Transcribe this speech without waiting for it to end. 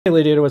Hey,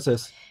 Lady Ada, what's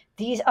this?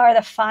 These are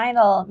the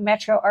final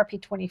Metro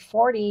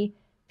RP2040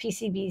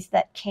 PCBs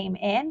that came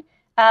in.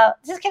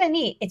 This is kind of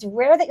neat. It's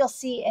rare that you'll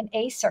see an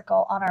A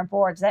circle on our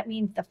boards. That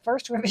means the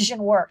first revision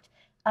worked.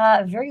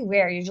 Very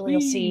rare. Usually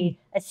you'll Whee! see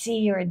a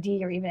C or a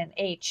D or even an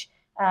H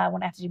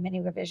when I have to do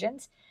many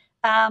revisions.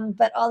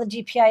 But all the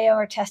GPIO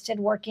are tested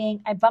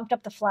working. I bumped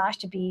up the flash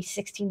to be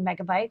 16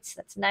 megabytes.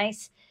 That's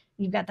nice.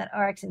 You've got that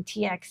RX and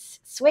TX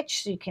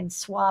switch, so you can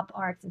swap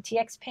RX and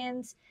TX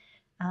pins,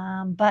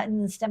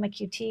 buttons, stemma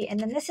QT. And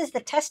then this is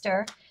the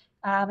tester.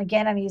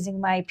 Again, I'm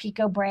using my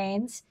Pico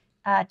brains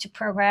to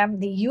program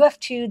the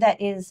UF2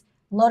 that is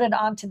loaded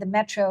onto the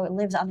Metro. It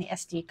lives on the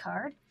SD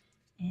card.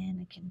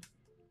 And I can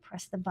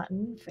press the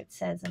button if it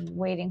says I'm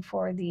waiting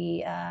for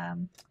the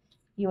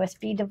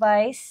USB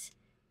device.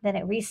 Then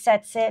it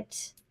resets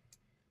it,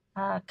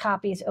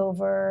 copies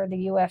over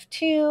the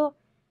UF2,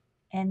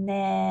 and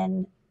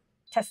then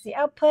tests the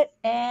output,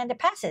 and it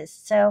passes.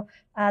 So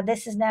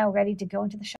this is now ready to go into the shop.